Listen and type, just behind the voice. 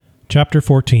Chapter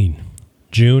 14,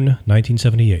 June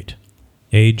 1978,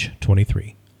 age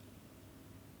 23.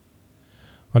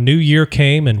 A new year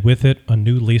came, and with it, a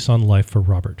new lease on life for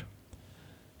Robert.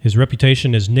 His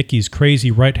reputation as Nicky's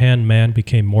crazy right-hand man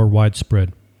became more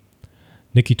widespread.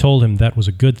 Nicky told him that was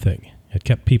a good thing. It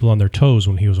kept people on their toes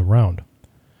when he was around.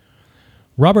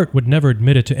 Robert would never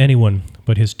admit it to anyone,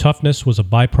 but his toughness was a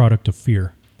byproduct of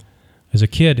fear. As a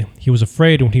kid, he was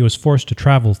afraid when he was forced to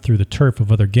travel through the turf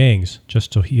of other gangs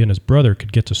just so he and his brother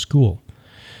could get to school.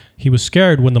 He was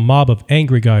scared when the mob of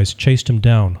angry guys chased him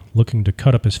down, looking to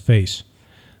cut up his face.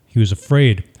 He was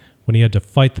afraid when he had to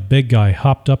fight the big guy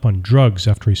hopped up on drugs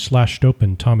after he slashed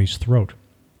open Tommy's throat.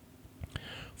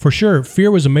 For sure,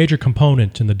 fear was a major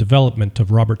component in the development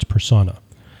of Robert's persona.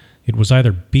 It was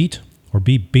either beat or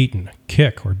be beaten,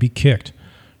 kick or be kicked,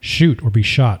 shoot or be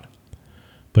shot.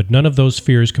 But none of those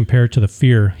fears compared to the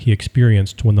fear he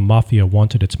experienced when the mafia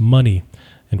wanted its money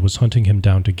and was hunting him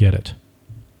down to get it.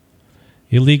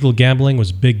 Illegal gambling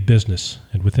was big business,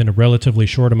 and within a relatively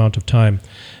short amount of time,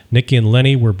 Nicky and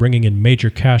Lenny were bringing in major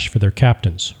cash for their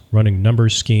captains, running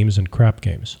numbers, schemes, and crap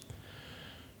games.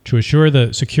 To assure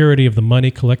the security of the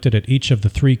money collected at each of the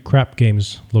 3 crap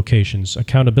games locations,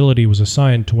 accountability was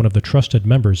assigned to one of the trusted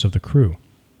members of the crew.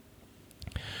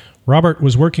 Robert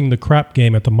was working the crap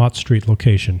game at the Mott Street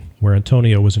location, where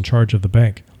Antonio was in charge of the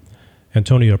bank.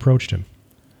 Antonio approached him.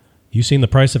 "You seen the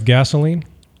price of gasoline?"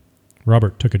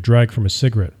 Robert took a drag from his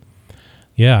cigarette.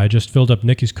 "Yeah, I just filled up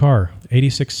Nicky's car,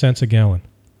 86 cents a gallon."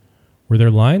 "Were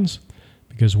there lines?"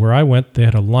 "Because where I went, they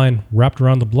had a line wrapped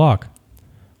around the block.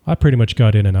 I pretty much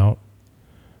got in and out."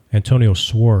 Antonio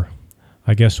swore.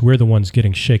 "I guess we're the ones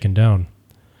getting shaken down."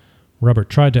 Robert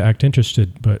tried to act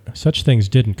interested, but such things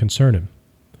didn't concern him.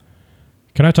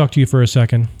 "Can I talk to you for a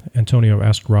second?" Antonio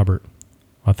asked Robert.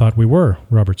 "I thought we were,"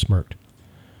 Robert smirked.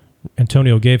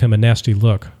 Antonio gave him a nasty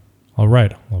look. All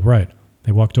right.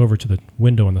 They walked over to the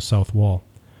window on the south wall.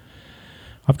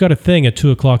 "I've got a thing at 2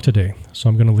 o'clock today, so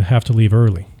I'm going to have to leave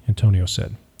early," Antonio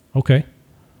said. "Okay.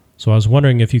 So I was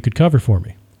wondering if you could cover for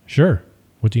me." "Sure.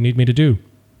 What do you need me to do?"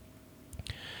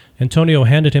 Antonio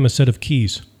handed him a set of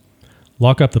keys.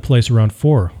 "Lock up the place around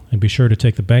 4, and be sure to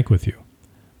take the bank with you."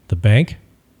 "The bank?"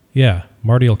 "Yeah,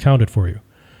 Marty'll count it for you.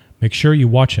 Make sure you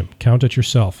watch him. Count it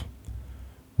yourself."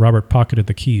 Robert pocketed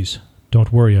the keys.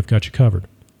 "Don't worry, I've got you covered."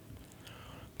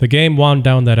 The game wound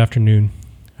down that afternoon.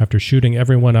 After shooting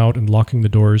everyone out and locking the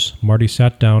doors, Marty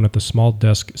sat down at the small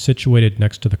desk situated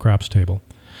next to the craps table.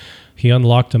 He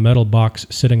unlocked a metal box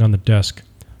sitting on the desk,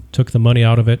 took the money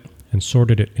out of it, and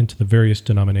sorted it into the various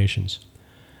denominations.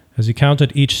 As he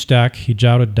counted each stack, he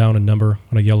jotted down a number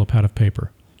on a yellow pad of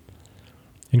paper.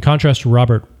 In contrast to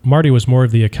Robert, Marty was more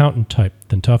of the accountant type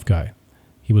than tough guy.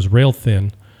 He was rail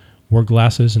thin, wore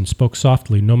glasses, and spoke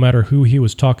softly no matter who he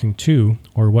was talking to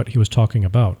or what he was talking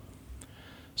about.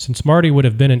 Since Marty would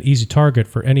have been an easy target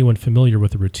for anyone familiar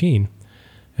with the routine,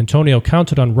 Antonio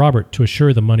counted on Robert to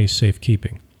assure the money's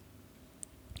safekeeping.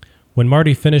 When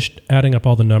Marty finished adding up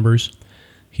all the numbers,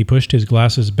 he pushed his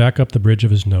glasses back up the bridge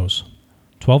of his nose.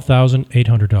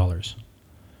 $12,800.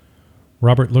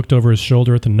 Robert looked over his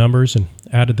shoulder at the numbers and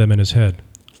added them in his head.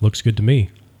 "Looks good to me."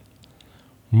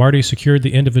 Marty secured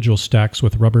the individual stacks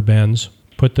with rubber bands,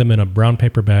 put them in a brown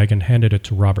paper bag, and handed it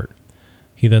to Robert.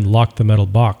 He then locked the metal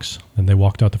box, and they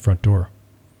walked out the front door.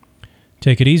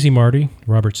 "Take it easy, Marty,"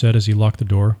 Robert said as he locked the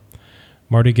door.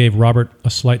 Marty gave Robert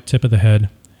a slight tip of the head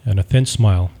and a thin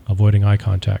smile, avoiding eye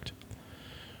contact.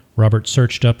 Robert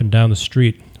searched up and down the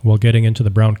street while getting into the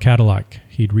brown Cadillac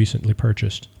he'd recently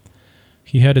purchased.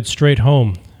 He headed straight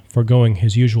home, foregoing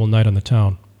his usual night on the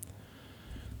town.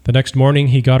 The next morning,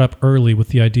 he got up early with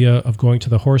the idea of going to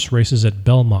the horse races at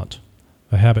Belmont,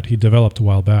 a habit he developed a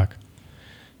while back.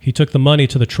 He took the money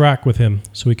to the track with him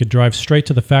so he could drive straight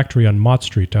to the factory on Mott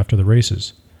Street after the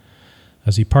races.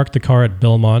 As he parked the car at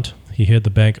Belmont, he hid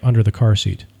the bank under the car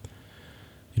seat.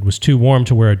 It was too warm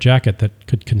to wear a jacket that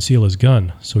could conceal his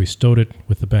gun, so he stowed it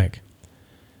with the bank.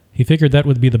 He figured that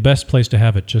would be the best place to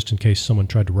have it just in case someone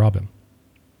tried to rob him.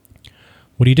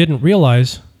 What he didn't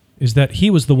realize is that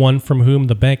he was the one from whom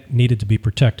the bank needed to be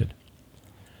protected.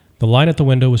 The line at the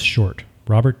window was short.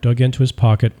 Robert dug into his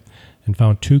pocket and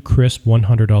found 2 crisp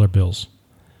 $100 bills.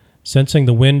 Sensing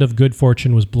the wind of good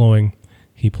fortune was blowing,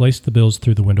 he placed the bills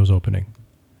through the window's opening.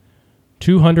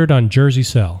 $200 on Jersey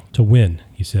Sal to win,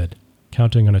 he said,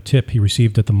 counting on a tip he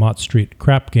received at the Mott Street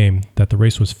crap game that the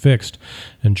race was fixed,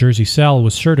 and Jersey Sal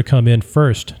was sure to come in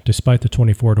first despite the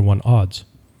 24-1 odds.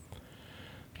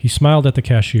 He smiled at the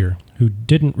cashier, who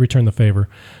didn't return the favor,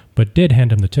 but did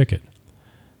hand him the ticket.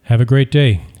 "Have a great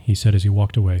day," he said as he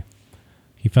walked away.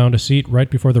 He found a seat right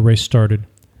before the race started,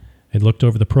 and looked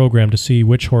over the program to see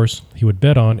which horse he would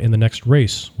bet on in the next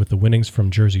race with the winnings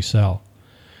from Jersey Sal.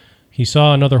 He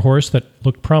saw another horse that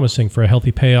looked promising for a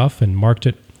healthy payoff and marked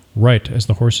it right as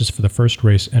the horses for the first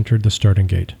race entered the starting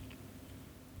gate.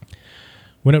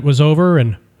 When it was over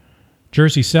and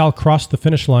Jersey Sal crossed the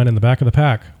finish line in the back of the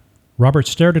pack, Robert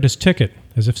stared at his ticket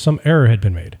as if some error had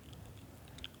been made.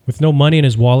 With no money in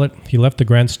his wallet, he left the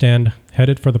grandstand,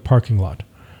 headed for the parking lot,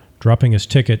 dropping his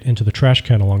ticket into the trash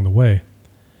can along the way.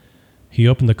 He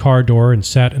opened the car door and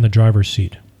sat in the driver's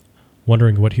seat,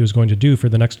 wondering what he was going to do for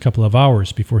the next couple of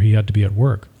hours before he had to be at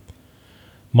work.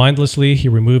 Mindlessly, he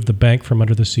removed the bank from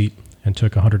under the seat and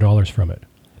took $100 from it.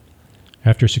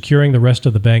 After securing the rest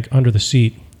of the bank under the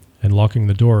seat and locking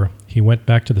the door, he went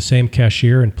back to the same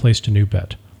cashier and placed a new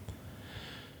bet.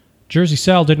 Jersey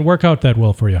Sal didn't work out that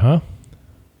well for you, huh?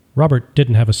 Robert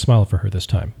didn't have a smile for her this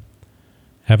time.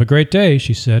 Have a great day,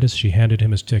 she said as she handed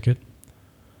him his ticket.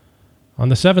 On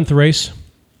the 7th race,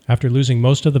 after losing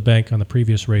most of the bank on the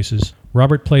previous races,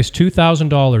 Robert placed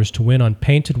 $2,000 to win on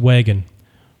Painted Wagon,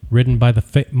 ridden by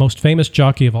the most famous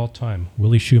jockey of all time,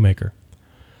 Willie Shoemaker.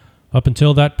 Up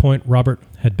until that point, Robert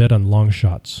had bet on long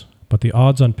shots, but the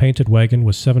odds on Painted Wagon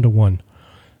was 7-1.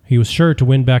 He was sure to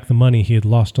win back the money he had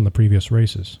lost on the previous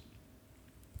races.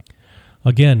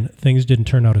 Again, things didn't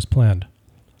turn out as planned.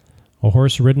 A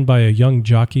horse ridden by a young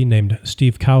jockey named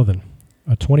Steve Cowthen,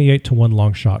 a 28-1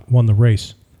 long shot, won the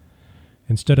race.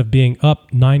 Instead of being up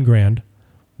 $9,000,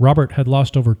 Robert had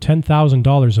lost over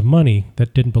 $10,000 of money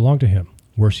that didn't belong to him.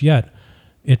 Worse yet,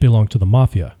 it belonged to the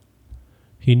mafia.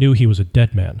 He knew he was a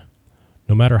dead man.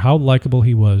 No matter how likable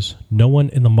he was, no one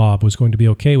in the mob was going to be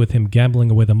okay with him gambling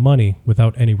away the money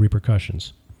without any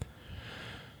repercussions.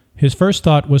 His first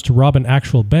thought was to rob an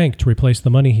actual bank to replace the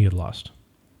money he had lost.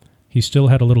 He still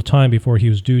had a little time before he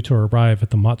was due to arrive at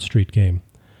the Mott Street game,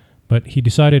 but he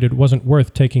decided it wasn't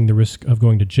worth taking the risk of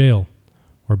going to jail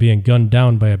or being gunned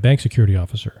down by a bank security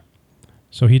officer.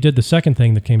 So he did the second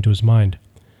thing that came to his mind.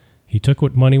 He took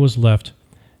what money was left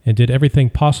and did everything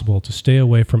possible to stay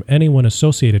away from anyone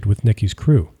associated with Nicky's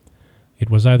crew. It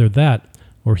was either that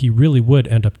or he really would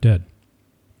end up dead.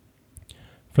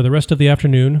 For the rest of the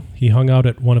afternoon, he hung out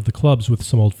at one of the clubs with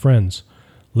some old friends,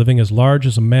 living as large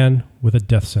as a man with a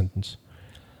death sentence.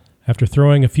 After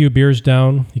throwing a few beers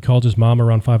down, he called his mom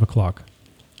around 5 o'clock.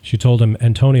 She told him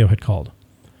Antonio had called.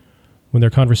 When their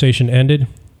conversation ended,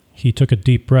 he took a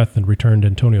deep breath and returned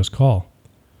Antonio's call.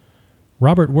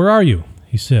 "Robert, where are you?"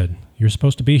 he said. "You're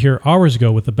supposed to be here hours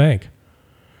ago with the bank."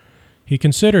 He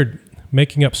considered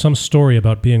making up some story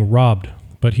about being robbed,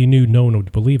 but he knew no one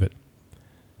would believe it.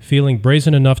 Feeling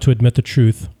brazen enough to admit the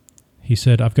truth, he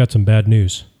said, "I've got some bad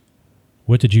news."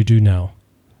 "What did you do now?"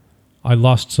 "I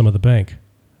lost some of the bank."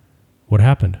 "What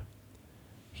happened?"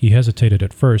 He hesitated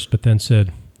at first, but then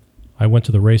said, "I went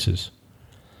to the races."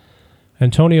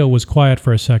 Antonio was quiet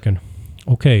for a second.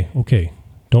 Okay,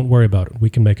 don't worry about it. We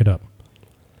can make it up."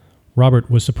 Robert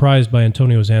was surprised by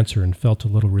Antonio's answer and felt a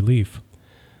little relief.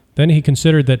 Then he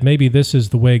considered that maybe this is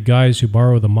the way guys who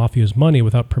borrow the mafia's money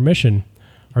without permission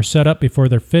are set up before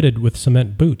they're fitted with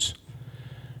cement boots.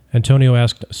 Antonio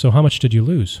asked, "So how much did you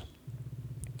lose?"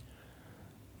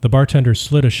 The bartender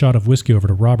slid a shot of whiskey over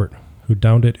to Robert, who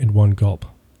downed it in one gulp.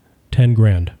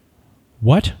 $10,000.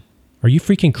 "What? Are you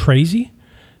freaking crazy?"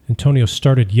 Antonio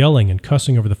started yelling and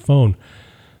cussing over the phone,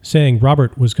 saying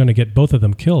Robert was going to get both of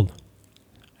them killed.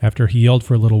 After he yelled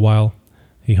for a little while,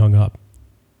 he hung up.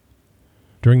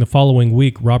 During the following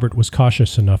week, Robert was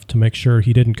cautious enough to make sure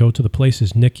he didn't go to the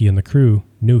places Nicky and the crew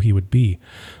knew he would be,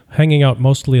 hanging out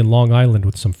mostly in Long Island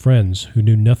with some friends who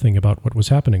knew nothing about what was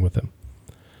happening with him.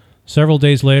 Several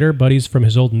days later, buddies from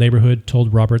his old neighborhood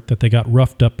told Robert that they got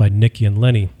roughed up by Nicky and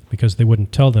Lenny because they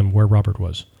wouldn't tell them where Robert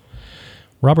was.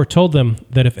 Robert told them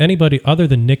that if anybody other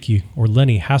than Nicky or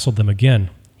Lenny hassled them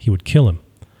again, he would kill him.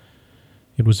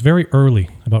 It was very early,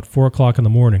 about 4 o'clock in the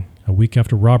morning, a week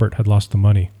after Robert had lost the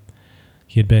money.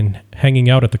 He had been hanging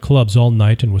out at the clubs all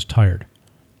night and was tired.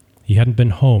 He hadn't been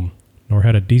home, nor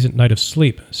had a decent night of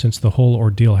sleep since the whole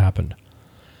ordeal happened.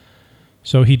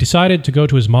 So he decided to go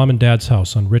to his mom and dad's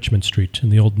house on Richmond Street in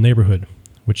the old neighborhood,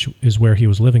 which is where he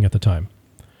was living at the time.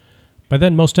 By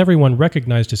then, most everyone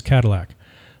recognized his Cadillac,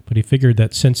 but he figured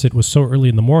that since it was so early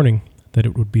in the morning, that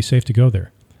it would be safe to go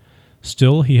there.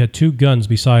 Still, he had 2 guns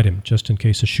beside him, just in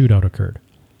case a shootout occurred.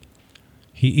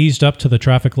 He eased up to the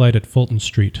traffic light at Fulton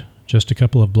Street, just a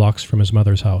couple of blocks from his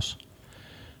mother's house.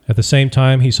 At the same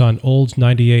time, he saw an old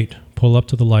 98 pull up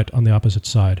to the light on the opposite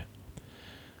side.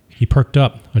 He perked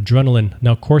up, adrenaline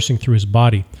now coursing through his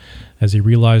body, as he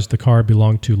realized the car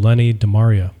belonged to Lenny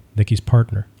DeMaria, Nicky's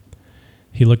partner.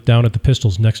 He looked down at the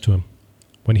pistols next to him.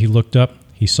 When he looked up,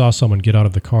 he saw someone get out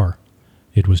of the car.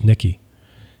 It was Nicky.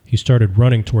 He started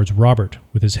running towards Robert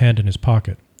with his hand in his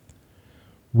pocket.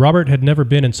 Robert had never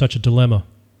been in such a dilemma.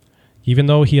 Even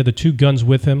though he had the 2 guns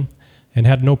with him and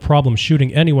had no problem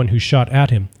shooting anyone who shot at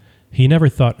him, he never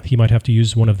thought he might have to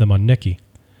use one of them on Nicky.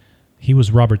 He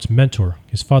was Robert's mentor,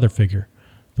 his father figure,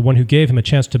 the one who gave him a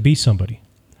chance to be somebody.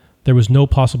 There was no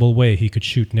possible way he could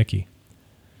shoot Nicky.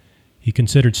 He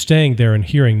considered staying there and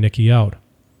hearing Nicky out.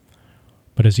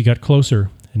 But as he got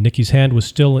closer, and Nicky's hand was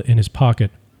still in his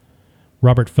pocket,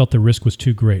 Robert felt the risk was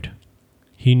too great.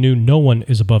 He knew no one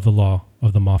is above the law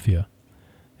of the mafia.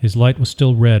 His light was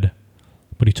still red,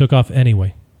 but he took off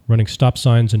anyway, running stop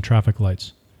signs and traffic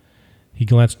lights. He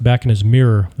glanced back in his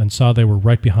mirror and saw they were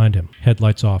right behind him,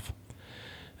 headlights off.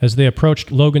 As they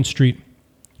approached Logan Street,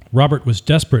 Robert was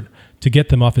desperate to get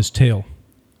them off his tail.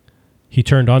 He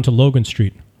turned onto Logan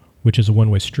Street, which is a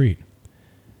one-way street.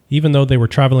 Even though they were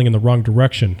traveling in the wrong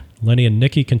direction, Lenny and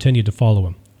Nicky continued to follow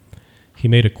him. He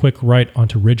made a quick right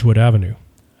onto Ridgewood Avenue.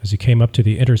 As he came up to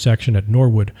the intersection at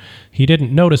Norwood, he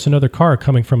didn't notice another car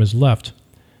coming from his left.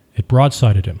 It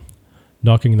broadsided him,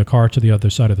 knocking the car to the other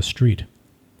side of the street.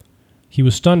 He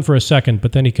was stunned for a second,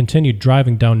 but then he continued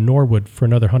driving down Norwood for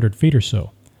another 100 feet or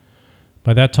so.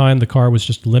 By that time, the car was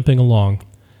just limping along,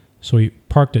 so he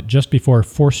parked it just before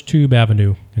Force Tube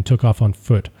Avenue and took off on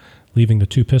foot, leaving the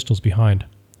 2 pistols behind.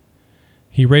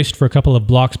 He raced for a couple of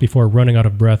blocks before running out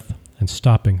of breath and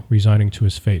stopping, resigning to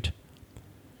his fate.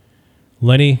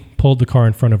 Lenny pulled the car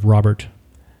in front of Robert,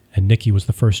 and Nicky was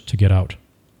the first to get out.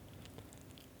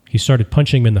 He started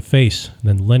punching him in the face, and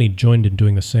then Lenny joined in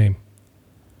doing the same.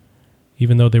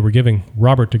 Even though they were giving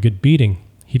Robert a good beating,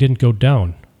 he didn't go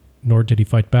down, nor did he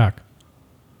fight back.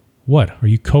 "What, are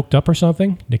you coked up or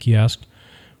something?" Nicky asked,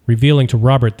 revealing to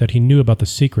Robert that he knew about the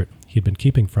secret he had been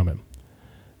keeping from him.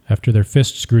 After their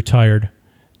fists grew tired,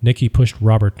 Nicky pushed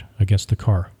Robert against the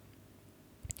car.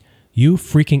 "You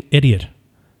freaking idiot,"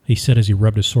 he said as he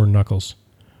rubbed his sore knuckles.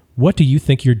 "What do you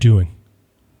think you're doing?"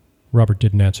 Robert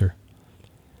didn't answer.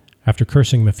 After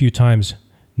cursing him a few times,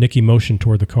 Nicky motioned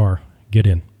toward the car. "Get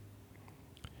in."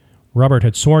 Robert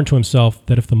had sworn to himself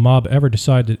that if the mob ever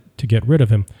decided to get rid of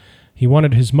him, he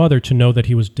wanted his mother to know that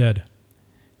he was dead.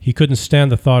 He couldn't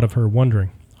stand the thought of her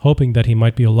wondering, hoping that he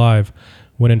might be alive,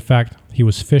 when in fact he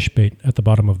was fish bait at the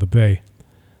bottom of the bay.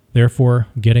 Therefore,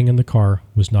 getting in the car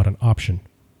was not an option.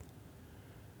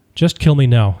 "Just kill me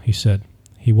now," he said.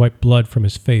 He wiped blood from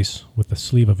his face with the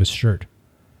sleeve of his shirt.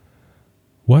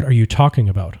 "What are you talking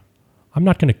about? I'm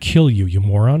not going to kill you, you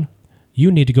moron.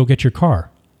 You need to go get your car."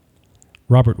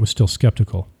 Robert was still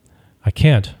skeptical. "I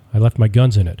can't. I left my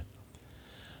guns in it."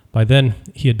 By then,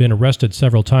 he had been arrested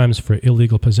several times for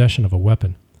illegal possession of a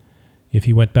weapon. If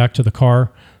he went back to the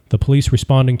car, the police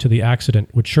responding to the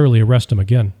accident would surely arrest him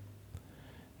again.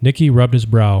 Nicky rubbed his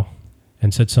brow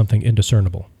and said something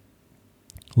indiscernible.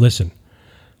 "Listen,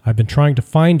 I've been trying to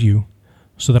find you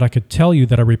so that I could tell you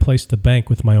that I replaced the bank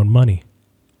with my own money."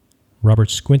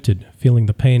 Robert squinted, feeling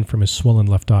the pain from his swollen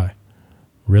left eye.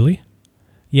 "Really?"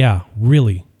 "Yeah,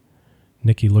 really."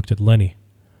 Nicky looked at Lenny.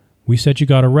 "We said you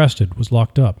got arrested, was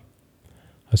locked up."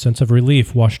 A sense of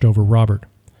relief washed over Robert.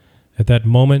 At that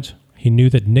moment, he knew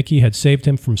that Nicky had saved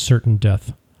him from certain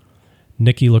death.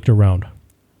 Nicky looked around.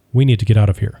 "We need to get out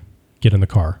of here. Get in the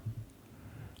car."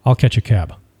 "I'll catch a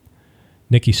cab."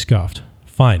 Nicky scoffed.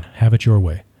 "Fine, have it your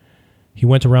way." He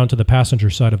went around to the passenger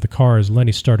side of the car as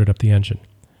Lenny started up the engine.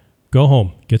 "Go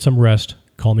home, get some rest,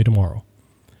 call me tomorrow."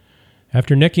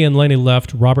 After Nicky and Lenny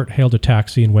left, Robert hailed a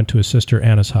taxi and went to his sister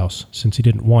Anna's house, since he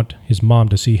didn't want his mom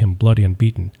to see him bloody and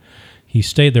beaten. He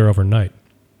stayed there overnight.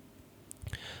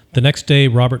 The next day,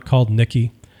 Robert called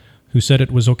Nicky, who said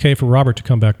it was okay for Robert to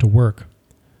come back to work.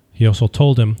 He also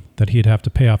told him that he'd have to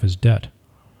pay off his debt.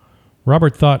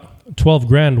 Robert thought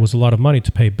 $12,000 was a lot of money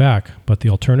to pay back, but the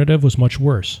alternative was much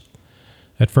worse.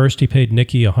 At first, he paid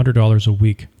Nicky $100 a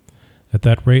week. At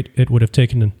that rate, it would have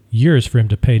taken years for him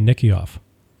to pay Nicky off.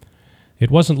 It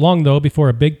wasn't long, though, before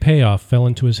a big payoff fell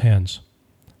into his hands.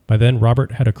 By then,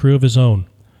 Robert had a crew of his own,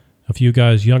 a few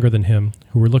guys younger than him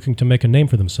who were looking to make a name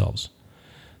for themselves.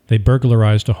 They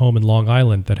burglarized a home in Long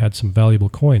Island that had some valuable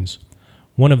coins.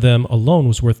 One of them alone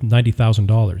was worth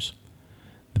 $90,000.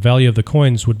 The value of the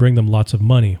coins would bring them lots of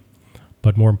money,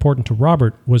 but more important to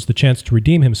Robert was the chance to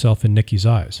redeem himself in Nicky's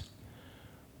eyes.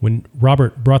 When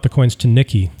Robert brought the coins to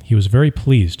Nicky, he was very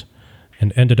pleased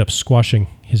and ended up squashing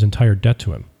his entire debt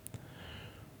to him.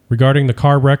 Regarding the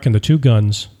car wreck and the 2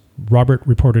 guns, Robert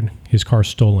reported his car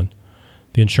stolen.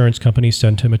 The insurance company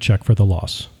sent him a check for the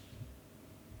loss.